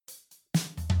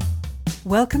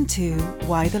Welcome to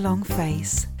Why the Long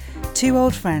Face? Two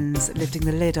old friends lifting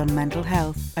the lid on mental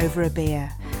health over a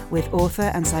beer with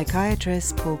author and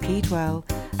psychiatrist Paul Keedwell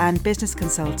and business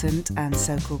consultant and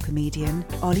so-called comedian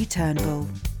Ollie Turnbull.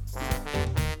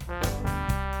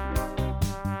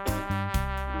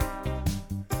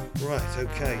 Right,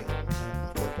 okay.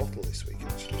 I've got a bottle this week,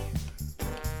 actually.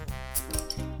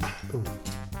 Oh,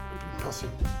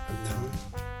 passing.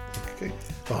 Okay.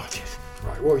 Oh, jeez.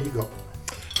 Right, what have you got?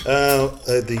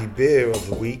 The beer of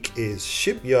the week is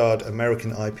Shipyard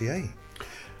American IPA.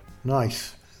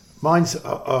 Nice. Mine's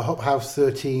a Hop House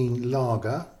 13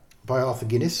 Lager by Arthur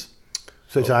Guinness.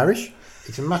 So it's Irish.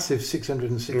 It's a massive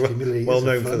 660 millilitres.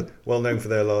 Well known for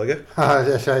their lager. Well,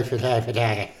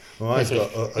 it's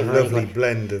got a lovely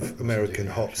blend of American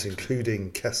hops,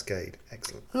 including Cascade.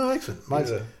 Excellent. Oh, excellent.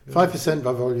 Mine's 5%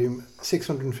 by volume,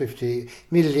 650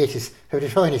 millilitres of the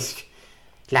finest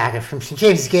lager from St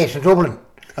James's Gate in Dublin.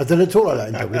 I don't talk like that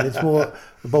in Dublin. It's more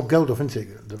Bob Geldof, isn't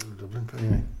it? Dublin. But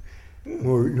anyway.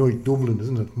 More like Dublin,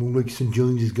 isn't it? More like St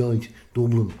James's Gate,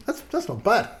 Dublin. That's not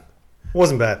bad.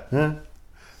 Wasn't bad. Yeah.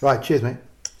 Right, cheers, mate.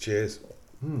 Cheers.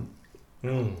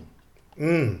 Jeez,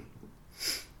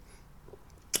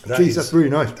 that's really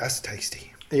nice. That's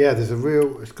tasty. Yeah, it's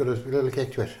got a little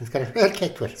kick to it. It's got a real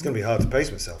kick to it. It's going to be hard to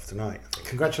pace myself tonight, I think.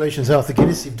 Congratulations, Arthur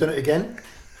Guinness. You've done it again.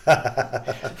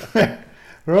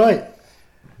 Right.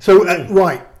 So,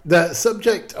 the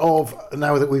subject of,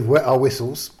 now that we've wet our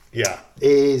whistles,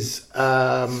 is,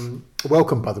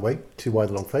 welcome, by the way, to Why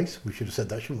the Long Face. We should have said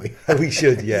that, shouldn't we? We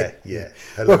should, yeah.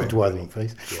 Hello, welcome to Why the Long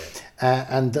Face. Yeah.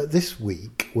 And this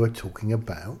week, we're talking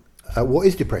about what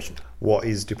is depression? What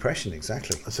is depression,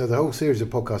 exactly? So the whole series of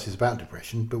podcasts is about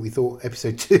depression, but we thought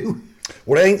episode 2...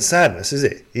 Well, it ain't sadness, is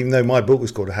it? Even though my book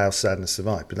was called How Sadness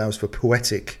Survived, but that was for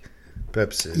poetic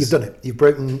purposes. You've done it. You've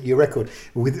broken your record.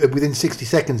 Within 60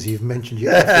 seconds, you've mentioned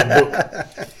your book.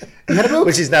 You had a book?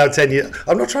 Which is now 10 years.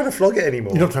 I'm not trying to flog it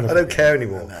anymore. You're not trying to I don't care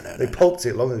anymore. No, they pulped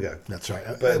it long ago. That's right.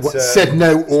 But, said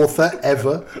no author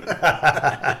ever.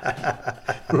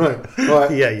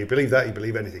 Right. Yeah, you believe that, you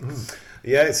believe anything.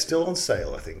 Yeah, it's still on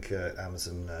sale, I think,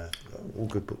 Amazon, all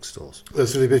good bookstores.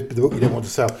 That's the book you don't want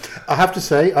to sell. I have to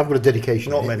say, I've got a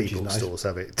dedication. Not many bookstores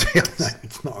have it. No,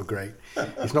 it's not a great.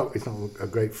 It's not a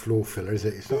great floor filler, is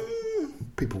it? It's not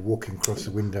people walking across the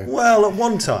window. Well, at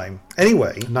one time,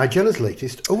 anyway. Nigella's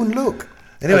latest. Oh, and look.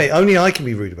 Anyway, only I can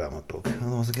be rude about my book,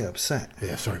 otherwise I get upset.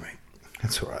 Yeah, sorry, mate.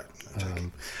 That's all right. I'm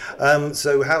joking.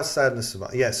 So, How Sadness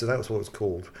Survived. Yeah, so that was what it was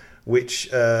called.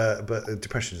 But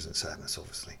depression isn't sadness,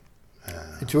 obviously.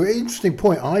 It's an interesting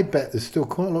point. I bet there's still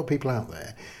quite a lot of people out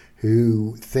there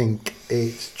who think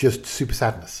it's just super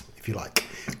sadness, if you like,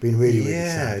 being really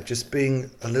sad. Yeah, just being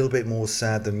a little bit more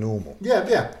sad than normal.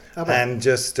 Yeah. And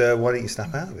just why don't you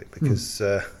snap out of it? Because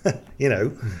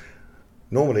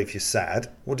normally if you're sad,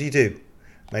 what do?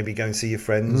 Maybe go and see your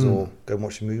friends or go and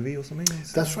watch a movie or something.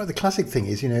 That's right. The classic thing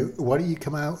is, why don't you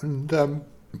come out and go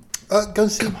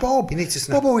and see Bob? You need to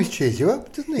snap. Bob always cheers you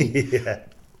up, doesn't he? Yeah.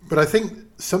 But I think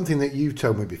something that you've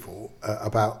told me before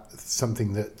about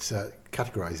something that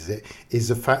categorises it is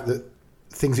the fact that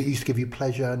things that used to give you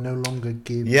pleasure no longer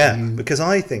give you because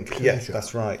I think, pleasure. yes,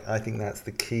 that's right. I think that's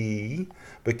the key,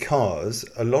 because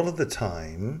a lot of the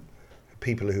time,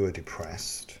 people who are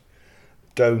depressed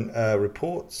don't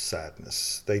report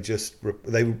sadness. They just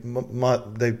they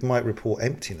might report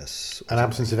emptiness, an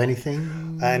absence of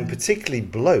anything, and particularly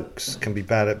blokes can be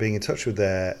bad at being in touch with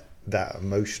that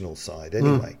emotional side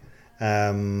anyway.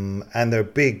 And there are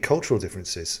big cultural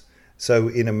differences. So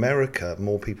in America,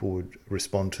 more people would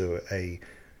respond to a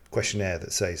questionnaire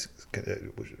that says,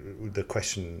 the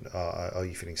question, are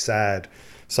you feeling sad?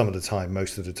 Some of the time,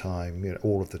 most of the time,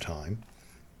 all of the time.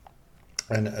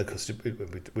 And of course,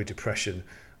 with depression,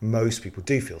 most people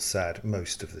do feel sad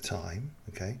most of the time,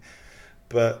 okay?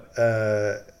 But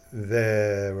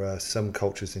there are some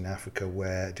cultures in Africa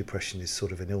where depression is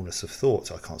sort of an illness of thought.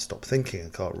 So I can't stop thinking, I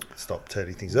can't stop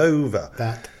turning things over.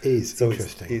 That is so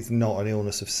interesting. It's not an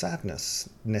illness of sadness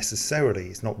necessarily.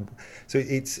 It's not. So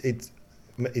it's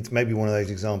maybe one of those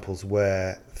examples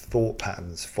where thought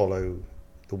patterns follow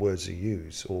the words you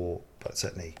use, but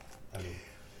certainly.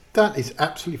 That is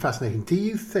absolutely fascinating. Do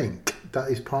you think that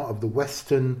is part of the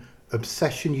Western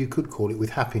obsession, you could call it, with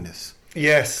happiness?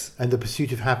 Yes. And the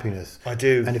pursuit of happiness. I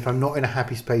do. And if I'm not in a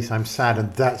happy space, I'm sad,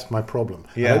 and that's my problem.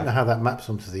 Yeah. I don't know how that maps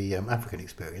onto the African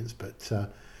experience, but...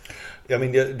 I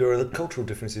mean, there are cultural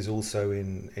differences also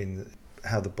in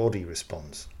how the body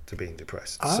responds to being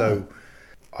depressed. So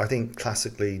I think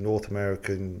classically North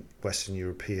American, Western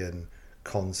European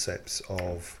concepts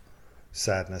of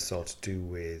sadness are to do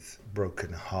with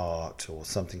broken heart or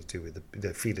something to do with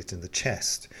they feel it in the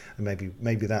chest, and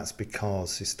maybe that's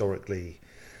because historically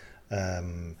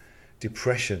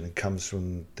depression comes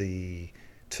from the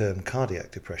term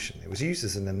cardiac depression. It was used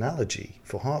as an analogy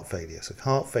for heart failure. So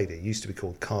heart failure used to be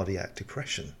called cardiac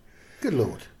depression. Good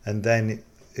Lord. And then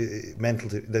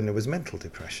then there was mental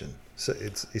depression. So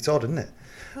it's odd, isn't it?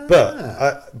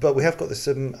 But we have got this.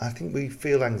 I think we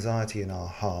feel anxiety in our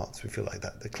hearts. We feel like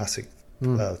that, the classic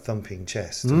thumping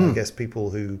chest. And I guess people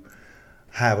who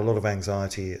have a lot of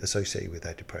anxiety associated with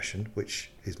their depression,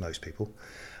 which is most people,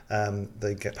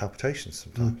 they get palpitations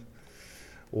sometimes,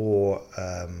 or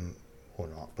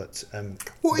not. But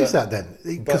what is that then?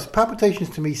 Because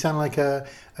palpitations to me sound like a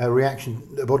reaction,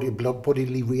 a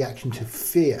bodily reaction to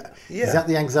fear. Yeah. Is that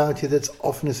the anxiety that's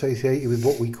often associated with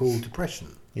what we call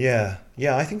depression? Yeah,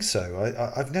 I think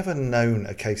so. I've never known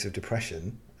a case of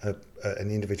depression. An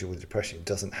individual with depression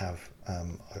doesn't have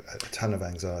a ton of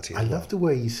anxiety. I love the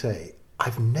way you say,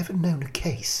 I've never known a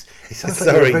case. It sounds like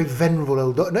Sorry. you're a very venerable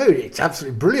old doctor. No, it's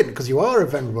absolutely brilliant because you are a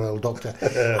venerable old doctor.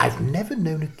 I've never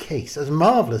known a case. That's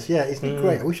marvellous. Yeah, isn't it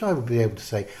great? I wish I would be able to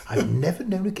say, I've never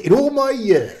known a case. In all my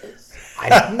years,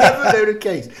 I've never known a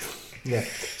case. Yeah.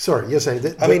 Sorry, you're saying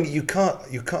that. I mean, you can't.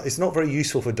 It's not very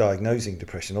useful for diagnosing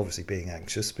depression, obviously being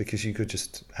anxious, because you could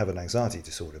just have an anxiety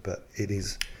disorder. But it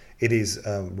is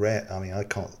rare. I mean, I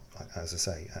can't. As I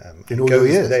say, in all your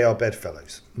years, they are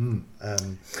bedfellows.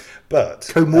 But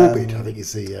comorbid, I think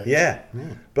is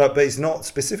the But it's not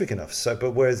specific enough. So,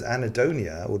 but whereas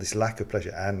anhedonia, or this lack of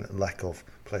pleasure and lack of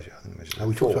pleasure, I think I mentioned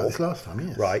we before, talked about this last time,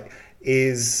 yes. Right,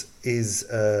 is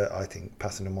I think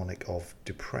pathognomonic of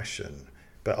depression.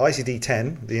 But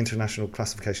ICD-10, the International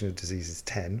Classification of Diseases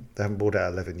 10, they haven't brought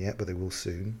out 11 yet, but they will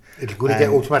soon. It's going to get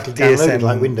automatically downloaded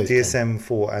like Windows 10.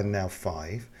 DSM-4 and now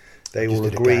 5. They all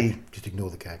agree. Just ignore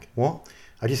the gag. What?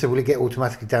 I just said, will it get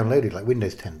automatically downloaded like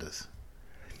Windows 10 does?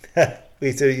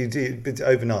 So you do it's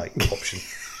overnight option.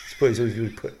 Suppose you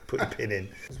put a pin in.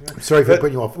 Sorry for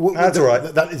putting you off. That's all right.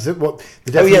 That is what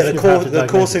the definition the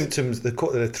core symptoms. There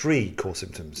are 3 core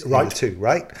symptoms. Right. 2,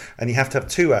 right? And you have to have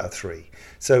 2 out of 3.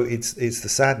 So it's the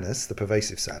sadness, the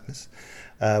pervasive sadness,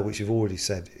 which you've already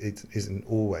said it isn't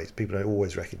always, people don't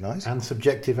always recognise. And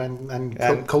subjective and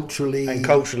culturally. And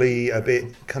culturally a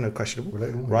bit kind of questionable,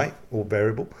 right? Or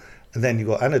variable. And then you've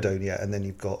got anhedonia, and then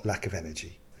you've got lack of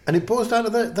energy. And it boils down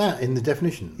to that in the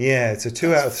definition. Yeah, so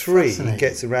 2 out of 3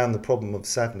 gets around the problem of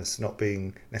sadness not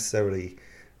being necessarily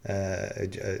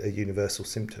a universal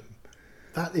symptom.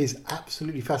 That is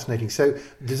absolutely fascinating. So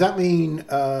does that mean...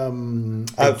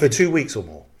 for 2 weeks or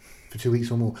more. For 2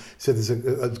 weeks or more. So there's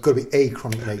got to be a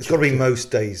chronic nature. It's got to be most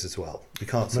days as well. You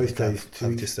can't most days.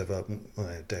 Just have a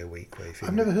day a week where you feel.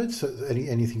 I've never heard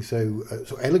anything so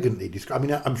elegantly described. I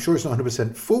mean, I'm sure it's not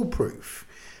 100% foolproof,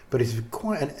 but it's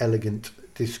quite an elegant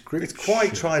description. It's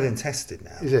quite tried and tested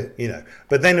now. Is it? You know,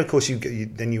 but then of course you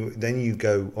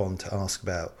go on to ask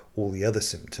about all the other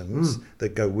symptoms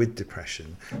that go with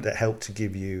depression that help to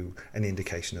give you an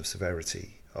indication of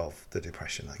severity of the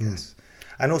depression, I guess.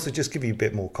 And also just give you a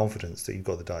bit more confidence that you've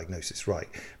got the diagnosis right.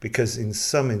 Because in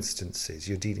some instances,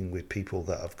 you're dealing with people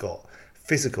that have got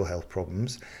physical health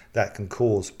problems that can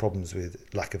cause problems with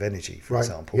lack of energy, for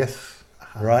example. Yes.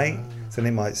 Right? So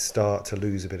they might start to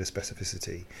lose a bit of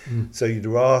specificity. So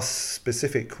there are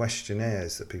specific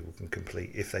questionnaires that people can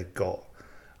complete if they've got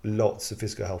lots of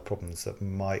physical health problems that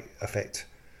might affect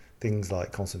things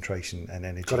like concentration and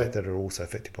energy that are also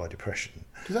affected by depression.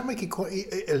 Does that make it quite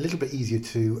a little bit easier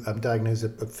to diagnose a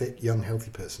fit, young,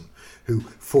 healthy person who,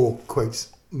 for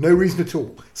quotes, no reason at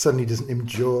all, suddenly doesn't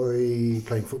enjoy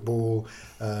playing football,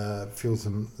 feels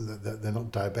that they're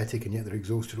not diabetic and yet they're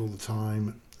exhausted all the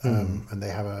time, and they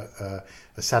have a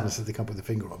sadness that they can't put their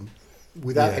finger on,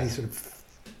 without any sort of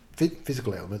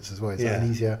physical ailments as well? Is that an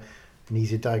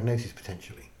easier diagnosis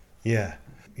potentially? Yeah,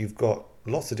 you've got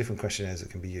lots of different questionnaires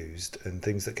that can be used and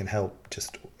things that can help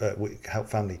help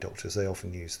family doctors. They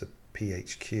often use the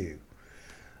PHQ,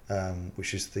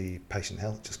 which is the patient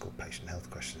health, just called patient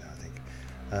health questionnaire, I think.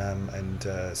 And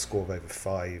a score of over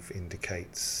 5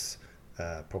 indicates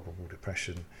probable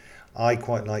depression. I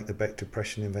quite like the Beck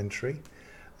Depression Inventory.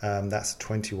 That's a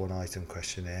 21-item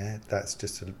questionnaire. That's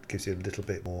just gives you a little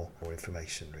bit more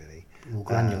information, really. More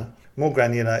granular. More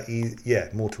granular,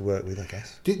 more to work with, I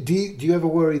guess. Do you ever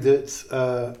worry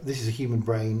that this is a human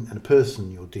brain and a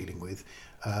person you're dealing with?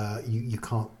 You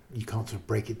can't sort of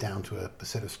break it down to a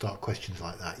set of stark questions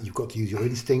like that. You've got to use your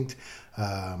instinct,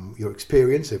 your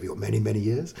experience over your many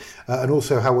years, and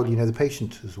also how well you know the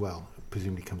patient as well.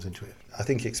 Presumably comes into it. I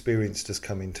think experience does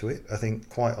come into it. I think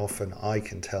quite often I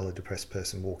can tell a depressed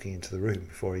person walking into the room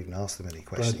before I even ask them any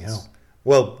questions. Bloody hell.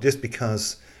 Well, just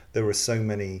because there are so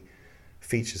many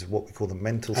features of what we call the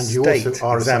mental and state you also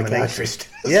are a examination. psychiatrist.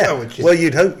 Yeah, which is- well,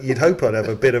 you'd hope I'd have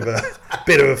a bit of a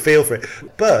feel for it.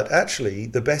 But actually,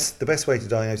 the best way to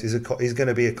diagnose is going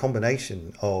to be a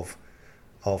combination of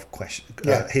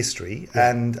history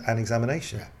and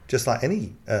examination, just like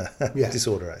any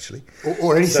disorder, actually,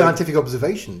 or any scientific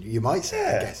observation, you might say.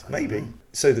 I guess maybe.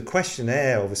 So the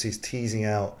questionnaire obviously is teasing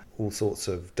out all sorts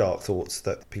of dark thoughts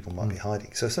that people might be hiding.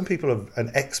 So some people are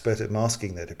an expert at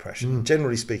masking their depression.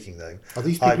 Generally speaking, though, are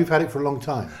these people who've had it for a long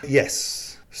time?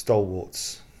 Yes,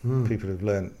 stalwarts, people who've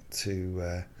learned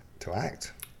to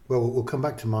act. Well, we'll come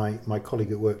back to my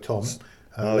colleague at work, Tom.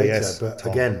 Later, yes, but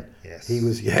Tom. Again, yes. he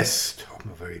was Tom.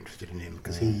 I'm very interested in him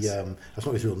because that's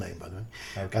not his real name, by the way.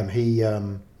 Okay.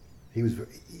 He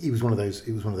was one of those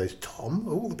Tom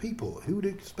of all the people. Who would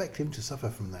expect him to suffer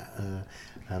from that?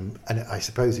 And I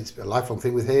suppose it's a lifelong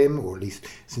thing with him, or at least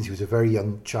since he was a very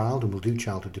young child, and we'll do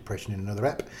childhood depression in another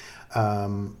ep.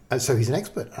 And so he's an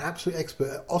expert, an absolute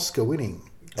expert, Oscar-winning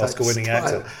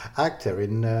actor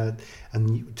in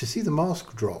and to see the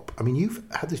mask drop. I mean, you've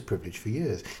had this privilege for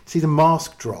years. To see the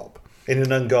mask drop in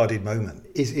an unguarded moment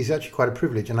is actually quite a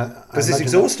privilege, and because it's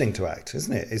exhausting to act,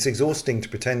 isn't it? It's exhausting to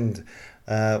pretend,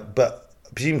 but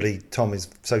presumably Tom is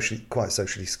quite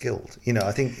socially skilled. You know,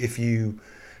 I think if you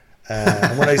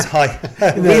and one of those high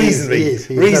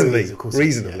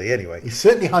reasonably anyway. He's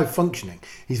certainly high functioning.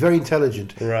 He's very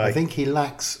intelligent. Right. I think he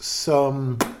lacks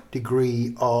some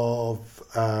degree of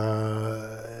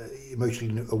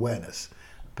emotional awareness,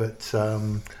 but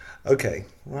okay,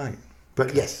 right.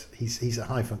 But yes, he's a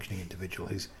high functioning individual.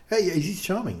 He's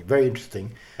charming, very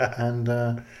interesting, and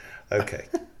okay,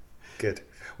 good.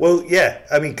 Well, yeah,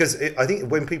 I mean, because I think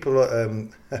when people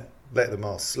let the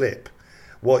mask slip,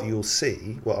 what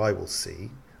I will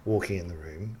see walking in the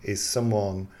room is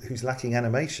someone who's lacking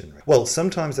animation. Well,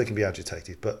 sometimes they can be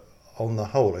agitated, but on the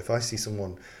whole, if I see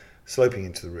someone sloping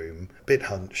into the room, a bit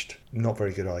hunched, not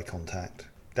very good eye contact,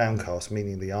 downcast,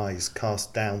 meaning the eyes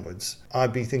cast downwards,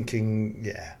 I'd be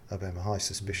thinking, I have a high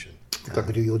suspicion. Looks like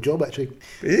we do your job, actually.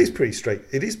 It is pretty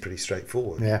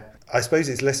straightforward. Yeah. I suppose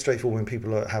it's less straightforward when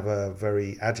people have a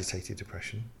very agitated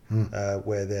depression,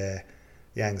 where the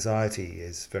anxiety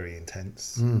is very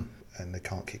intense and they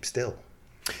can't keep still.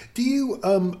 Do you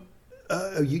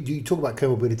you talk about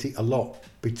comorbidity a lot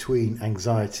between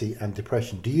anxiety and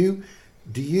depression? Do you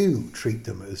treat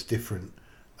them as different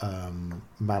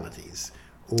maladies,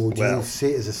 or do you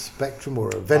see it as a spectrum or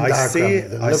a Venn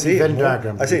diagram? I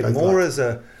see it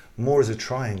more as a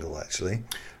triangle, actually.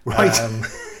 Right.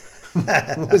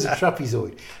 What was a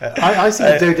trapezoid? I see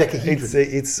a dodecahedron.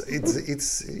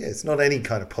 It's not any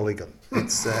kind of polygon.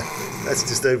 It's that's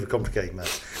just overcomplicated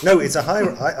math. No, it's a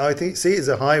I see it as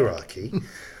a hierarchy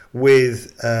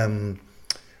with.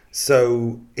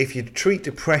 So if you treat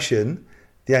depression,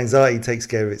 the anxiety takes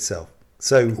care of itself.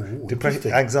 So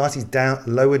anxiety is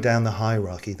lower down the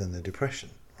hierarchy than the depression.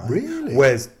 Right? Really?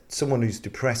 Whereas someone who's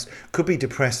depressed could be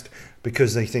depressed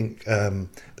because they think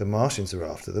the Martians are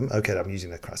after them. Okay, I'm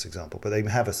using a crass example, but they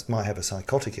might have a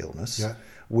psychotic illness,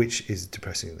 which is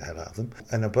depressing the hell out of them.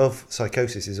 And above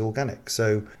psychosis is organic,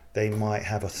 so they might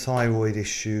have a thyroid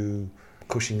issue,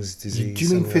 Cushing's disease. Do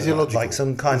you mean physiological? Like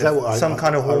some kind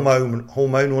of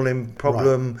hormonal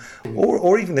problem, right.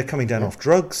 or even they're coming down off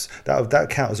drugs. That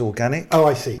count as organic. Oh,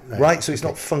 I see. Right, so it's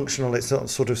not functional. It's not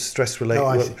sort of stress related. Oh,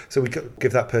 I see. So we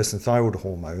give that person thyroid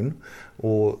hormone,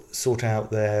 or sort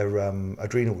out their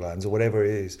adrenal glands, or whatever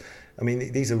it is. I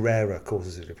mean, these are rarer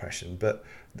causes of depression, but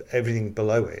everything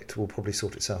below it will probably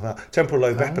sort itself out. Temporal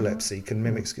lobe epilepsy can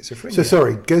mimic schizophrenia. So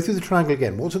sorry, go through the triangle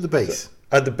again. What's at the base?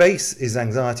 At the base is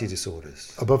anxiety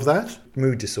disorders. Above that?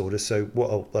 Mood disorders. So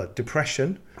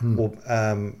depression, or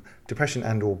depression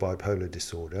and or bipolar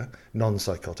disorder,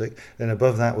 non-psychotic. Then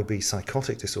above that would be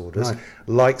psychotic disorders,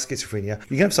 like schizophrenia.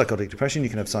 You can have psychotic depression, you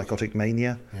can have psychotic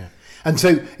mania. Yeah. And so,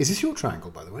 is this your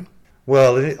triangle, by the way?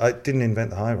 Well, I didn't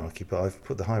invent the hierarchy, but I've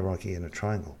put the hierarchy in a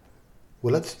triangle.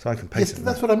 Well, so I can paste it.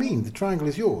 That's what I mean. The triangle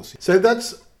is yours. So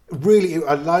that's really,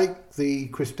 I like the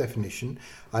crisp definition.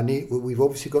 We've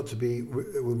obviously got to we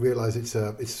realise it's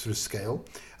a sort of scale.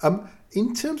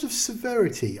 In terms of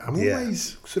severity, I'm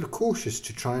always sort of cautious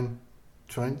to try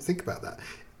and think about that.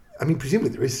 I mean, presumably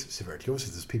there is severity.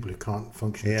 Obviously, there's people who can't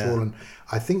function at all. And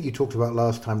I think you talked about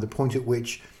last time the point at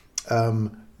which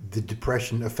the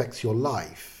depression affects your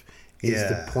life is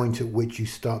the point at which you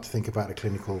start to think about a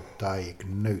clinical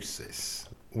diagnosis.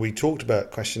 We talked about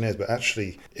questionnaires, but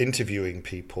actually interviewing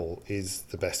people is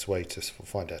the best way to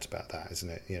find out about that, isn't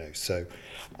it? You know, so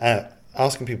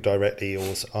asking people directly,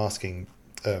 or asking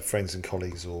friends and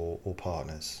colleagues or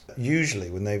partners. Usually,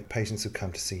 when patients have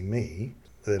come to see me,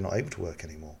 they're not able to work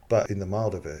anymore. But in the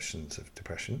milder versions of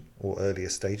depression, or earlier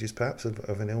stages perhaps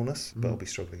of an illness, they'll be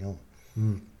struggling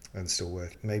on and still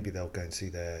working. Maybe they'll go and see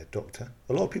their doctor.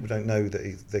 A lot of people don't know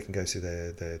that they can go see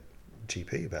their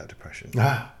GP about depression.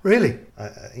 Ah, really?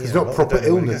 It's not proper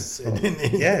illness.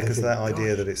 Because that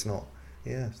idea that it's not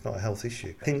a health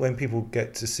issue. I think when people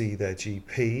get to see their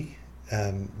GP,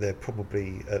 they're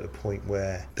probably at a point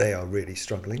where they are really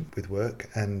struggling with work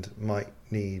and might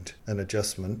need an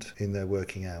adjustment in their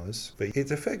working hours. But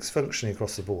it affects functioning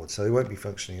across the board, so they won't be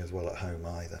functioning as well at home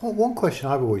either. Well, one question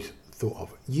I've always thought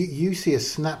of, you see a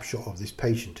snapshot of this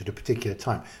patient at a particular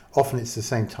time. Often it's the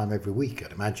same time every week,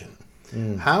 I'd imagine.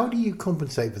 How do you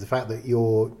compensate for the fact that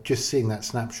you're just seeing that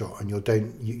snapshot and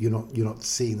you're not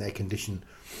seeing their condition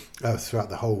throughout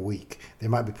the whole week? They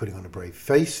might be putting on a brave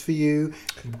face for you.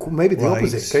 Maybe the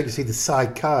opposite. Going to see the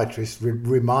psychiatrist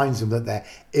reminds them that they're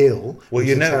ill. Well,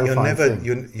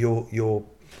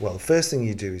 well, the first thing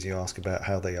you do is you ask about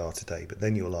how they are today, but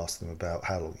then you'll ask them about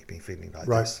how long you've been feeling like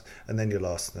this, and then you'll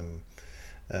ask them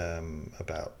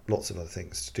about lots of other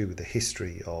things to do with the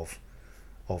history of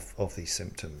these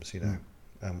symptoms.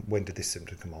 When did this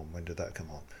symptom come on? When did that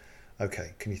come on?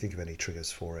 Okay, can you think of any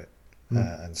triggers for it?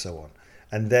 And so on.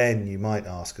 And then you might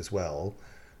ask as well,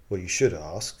 you should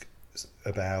ask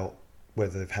about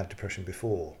whether they've had depression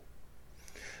before,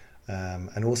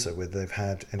 and also whether they've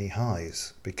had any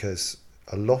highs, because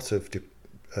a lot of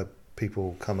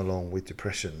people come along with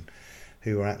depression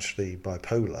who are actually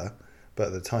bipolar, but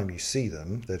at the time you see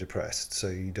them, they're depressed, so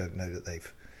you don't know that they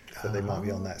might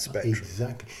be on that spectrum.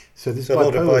 Exactly. So this a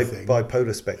lot of thing,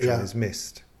 bipolar spectrum is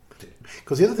missed.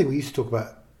 Because the other thing we used to talk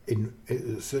about,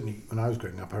 certainly when I was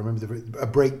growing up, I remember a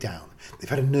breakdown. They've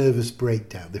had a nervous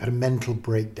breakdown. They've had a mental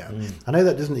breakdown. I know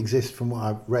that doesn't exist from what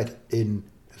I've read in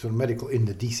sort of medical in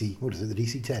the DC. What is it? The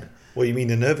DC-10. Well, you mean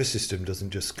the nervous system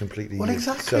doesn't just completely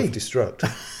self-destruct?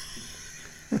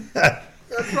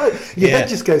 That's right. Your head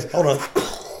just goes. Hold on.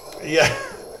 Yeah.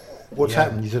 What's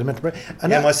happened? You said a mental break.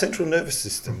 And my central nervous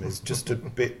system is just a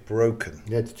bit broken.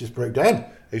 Yeah, it just broke down.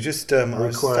 It just I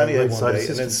was standing there one day,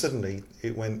 and then suddenly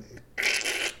it went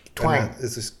twang.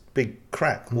 There's this big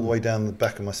crack all the way down the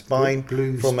back of my spine,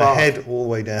 from my head all the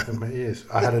way down. From my ears.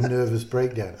 I had a nervous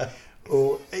breakdown.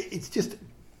 Or it's just.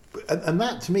 And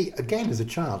that, to me, again, as a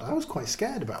child, I was quite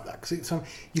scared about that. Because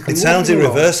it sounds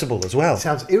irreversible as well. It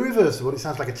sounds irreversible. It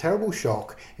sounds like a terrible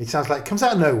shock. It sounds like it comes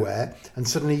out of nowhere, and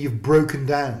suddenly you've broken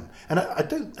down. And I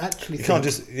don't actually think... can't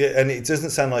just... and it doesn't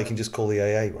sound like you can just call the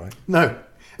AA, right? No.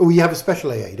 Oh, you have a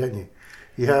special AA, don't you?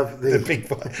 You have the big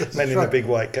men in the big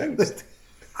white coats.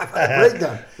 I've had a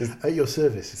breakdown at your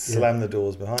service. Slam the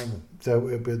doors behind them. So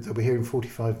they'll be here in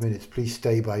 45 minutes. Please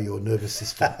stay by your nervous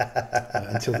system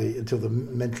until the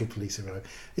mental police arrive.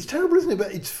 It's terrible, isn't it?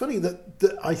 But it's funny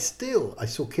that I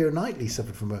saw Keira Knightley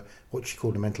suffered from what she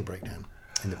called a mental breakdown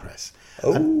in the press.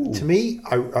 Oh. And to me,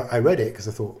 I read it because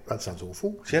I thought, that sounds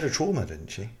awful. She had a trauma, didn't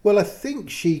she? Well, I think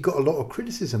she got a lot of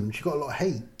criticism. She got a lot of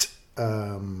hate.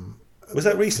 Was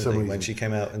that recently when she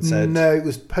came out and said... No, it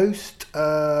was post...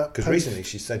 Because recently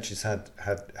she said she's had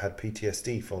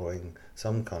PTSD following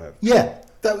some kind of... Yeah,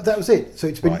 that was it. So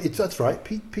it's been... Right. That's right,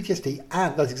 PTSD,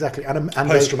 and that's exactly... And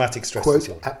post-traumatic stress quote,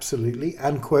 disorder. Absolutely,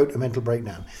 and quote, a mental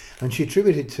breakdown. And she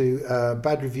attributed to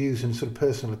bad reviews and sort of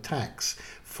personal attacks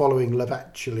following Love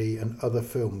Actually and other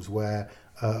films where...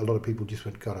 a lot of people just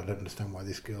went, God, I don't understand why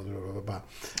this girl... Blah, blah, blah, blah.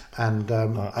 And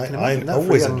I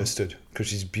always understood, because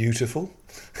she's beautiful.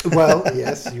 Well,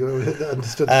 yes, you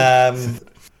understood. No,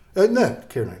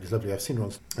 Keira Knightley's lovely. I've seen her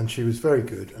once, and she was very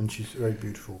good, and she's very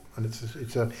beautiful. And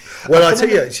it's a. Well, I tell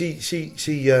you,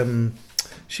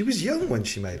 she was young when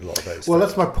she made a lot of those. Well,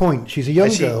 that's my point. She's a young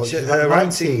girl. She's her like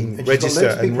writing register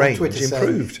and range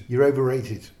improved. You're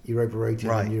overrated.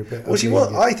 Right. And you're a bit well, she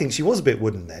was. I think she was a bit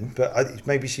wooden then, but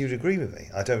maybe she would agree with me.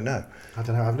 I don't know. I've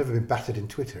never been battered in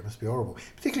Twitter. It must be horrible,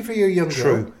 particularly for your young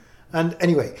girl. True. And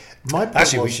anyway, my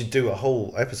point we should do a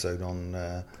whole episode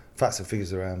on facts and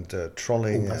figures around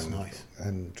trolling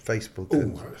and Facebook.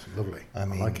 Oh, that's lovely. I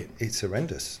mean, like it. It's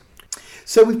horrendous.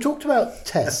 So we've talked about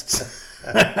tests.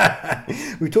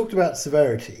 We talked about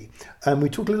severity, and we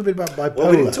talked a little bit about bipolar.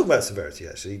 Well, we didn't talk about severity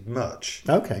actually much.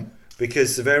 Okay.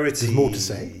 Because severity... There's more to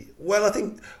say. Well, I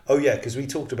think... Oh, yeah, because we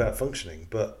talked about functioning,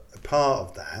 but a part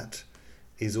of that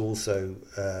is also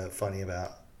finding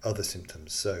about other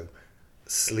symptoms. So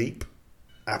sleep,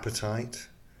 appetite,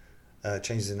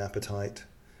 changes in appetite,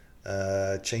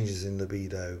 changes in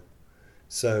libido.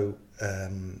 So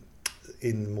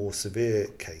in more severe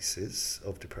cases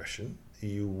of depression,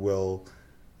 you will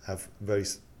have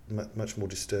much more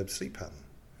disturbed sleep pattern.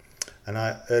 And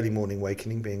early morning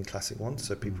awakening being a classic one.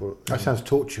 So people... That sounds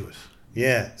tortuous.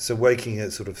 Yeah, so waking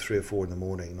at sort of 3 or 4 in the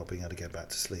morning, not being able to get back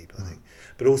to sleep, I think.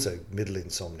 But also middle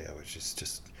insomnia, which is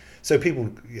just... So people,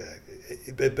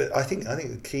 but I think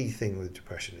the key thing with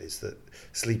depression is that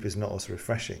sleep is not as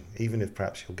refreshing. Even if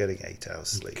perhaps you're getting 8 hours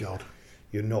sleep, God.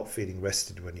 You're not feeling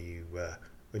rested when you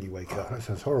wake up. That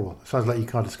sounds horrible. It sounds like you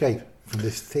can't escape from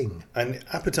this thing. And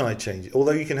appetite changes.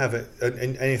 Although you can have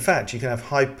and in fact you can have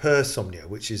hypersomnia,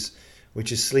 which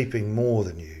is sleeping more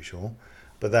than usual,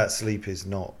 but that sleep is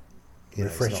not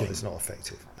refreshing. It's not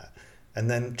effective. And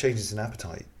then changes in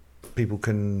appetite. People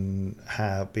can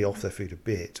be off their food a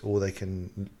bit, or they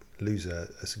can lose a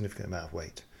significant amount of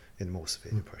weight in more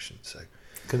severe depression. So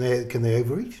can they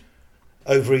overeat?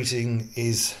 Overeating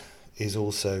is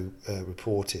also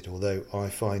reported, although I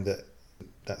find that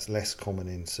that's less common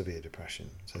in severe depression.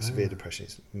 So severe depression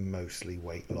is mostly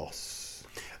weight loss.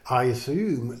 I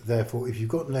assume, therefore, if you've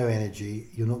got no energy,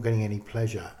 you're not getting any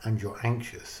pleasure, and you're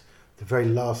anxious, the very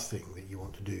last thing that you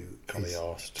want to do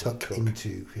is tuck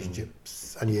into fish and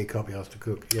chips, and you can't be asked to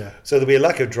cook. Yeah. So there'll be a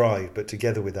lack of drive, but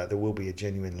together with that, there will be a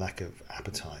genuine lack of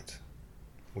appetite,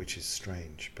 which is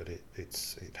strange, but it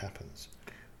happens.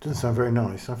 Doesn't sound very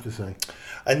nice, I have to say.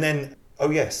 And then,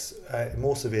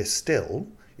 more severe still,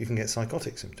 you can get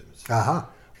psychotic symptoms. Aha.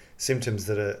 Symptoms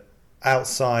that are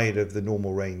outside of the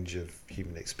normal range of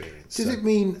human experience. Does it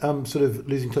mean sort of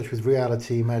losing touch with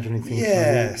reality, imagining things,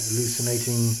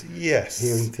 hallucinating,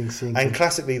 hearing things, seeing things? And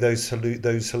classically, those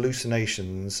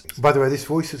hallucinations... By the way, this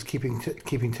voice is keeping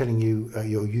telling you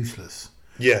you're useless.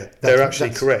 Yeah, they're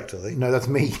actually correct, are they? No, that's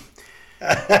me.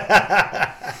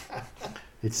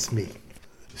 It's me.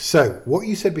 So, what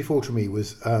you said before to me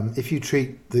was, if you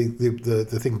treat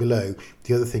the thing below,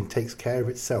 the other thing takes care of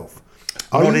itself.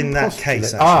 Not in that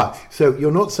case, actually. So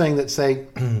you're not saying that, say,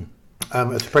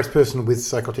 a depressed person with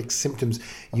psychotic symptoms,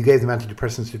 you gave them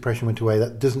antidepressants, depression went away.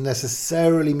 That doesn't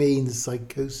necessarily mean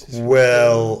psychosis.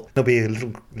 Well, there'll be a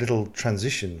little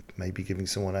transition, maybe giving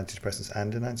someone antidepressants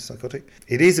and an antipsychotic.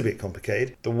 It is a bit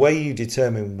complicated. The way you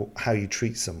determine how you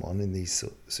treat someone in these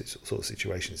sort of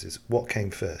situations is what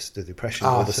came first, the depression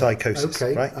or the psychosis,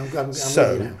 okay. right? I'm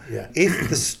so, if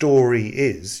the story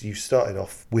is you started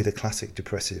off with a classic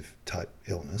depressive type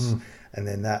illness, and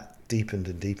then that deepened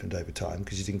and deepened over time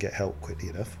because you didn't get help quickly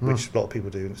enough, which a lot of people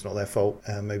do, and it's not their fault.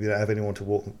 Maybe they don't have anyone to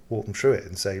walk them through it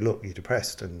and say, look, you're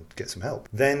depressed and get some help.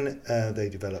 Then they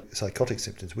develop psychotic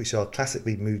symptoms, which are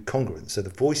classically mood congruent. So the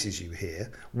voices you hear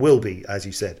will be, as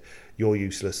you said, you're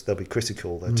useless, they'll be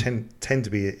critical, they'll tend to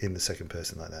be in the second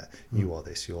person like that. You are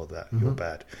this, you're that, you're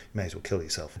bad, you may as well kill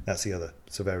yourself. That's the other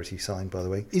severity sign, by the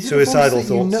way. Is it suicidal a voice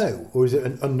that thoughts. You know, or is it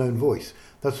an unknown voice?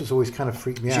 That's what's always kind of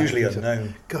freaked me out. It's usually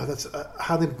unknown. God, that's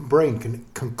how the brain can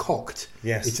concoct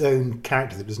its own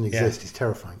character that doesn't exist. It's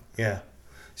terrifying. Yeah,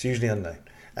 it's usually unknown.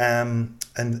 And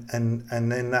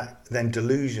then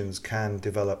delusions can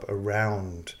develop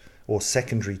around or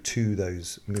secondary to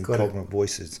those mood congruent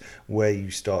voices, where you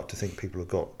start to think people have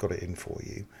got it in for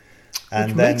you.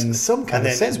 And Which makes some kind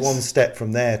of sense. It's one step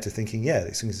from there to thinking,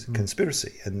 this is a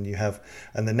conspiracy, and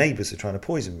the neighbours are trying to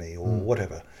poison me or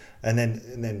whatever. And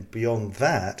then beyond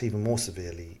that, even more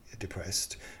severely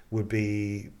depressed, would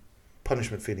be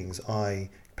punishment feelings.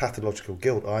 Pathological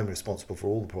guilt. I'm responsible for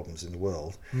all the problems in the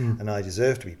world, and I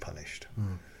deserve to be punished.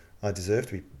 I deserve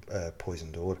to be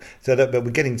poisoned, but we're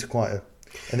getting to quite a.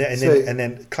 And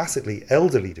then classically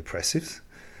elderly depressives,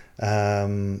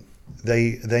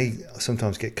 they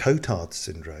sometimes get Cotard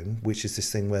syndrome, which is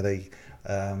this thing where they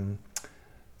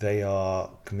are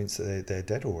convinced that they're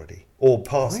dead already, or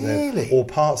parts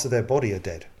of their body are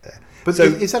dead. But so,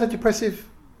 is that a depressive?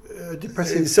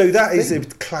 So that is a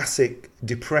classic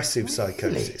depressive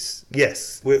psychosis.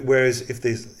 Yes. Whereas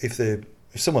if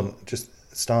someone just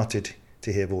started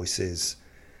to hear voices.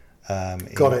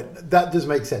 Got it. That does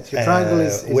make sense. Your triangle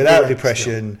is without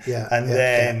depression,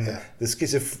 the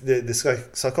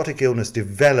psychotic illness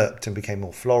developed and became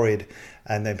more florid,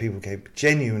 and then people became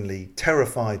genuinely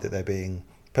terrified that they're being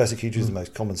persecuted. Is the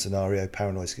most common scenario,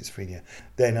 paranoid schizophrenia.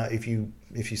 Then, if you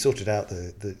sorted out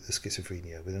the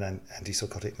schizophrenia with an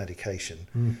antipsychotic medication,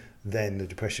 then the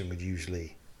depression would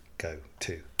usually go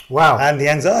too. Wow. And the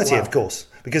anxiety, of course,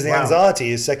 because the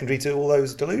anxiety is secondary to all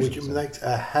those delusions. Which makes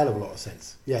a hell of a lot of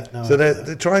sense. Yeah. No, so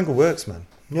the triangle works, man.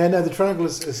 Yeah, no, the triangle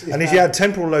is and if you had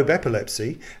temporal lobe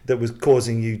epilepsy that was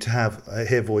causing you to have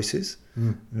hear voices,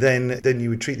 then you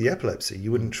would treat the epilepsy.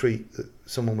 You wouldn't treat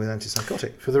someone with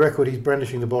antipsychotic. For the record, he's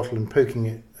brandishing the bottle and poking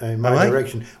it in my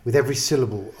direction with every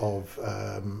syllable of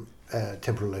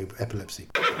temporal lobe epilepsy.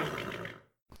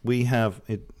 We have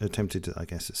attempted to, I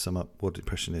guess, to sum up what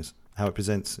depression is, how it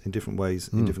presents in different ways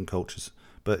in different cultures,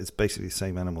 but it's basically the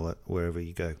same animal wherever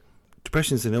you go.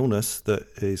 Depression is an illness that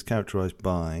is characterised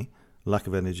by lack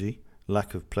of energy,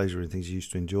 lack of pleasure in things you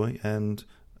used to enjoy, and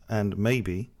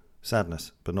maybe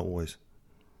sadness, but not always.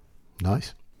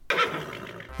 Nice.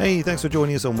 Hey, thanks for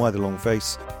joining us on Why the Long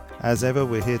Face. As ever,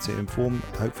 we're here to inform,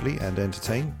 hopefully, and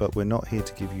entertain, but we're not here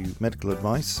to give you medical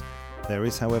advice. There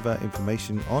is, however,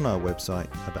 information on our website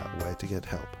about where to get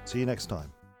help. See you next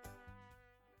time.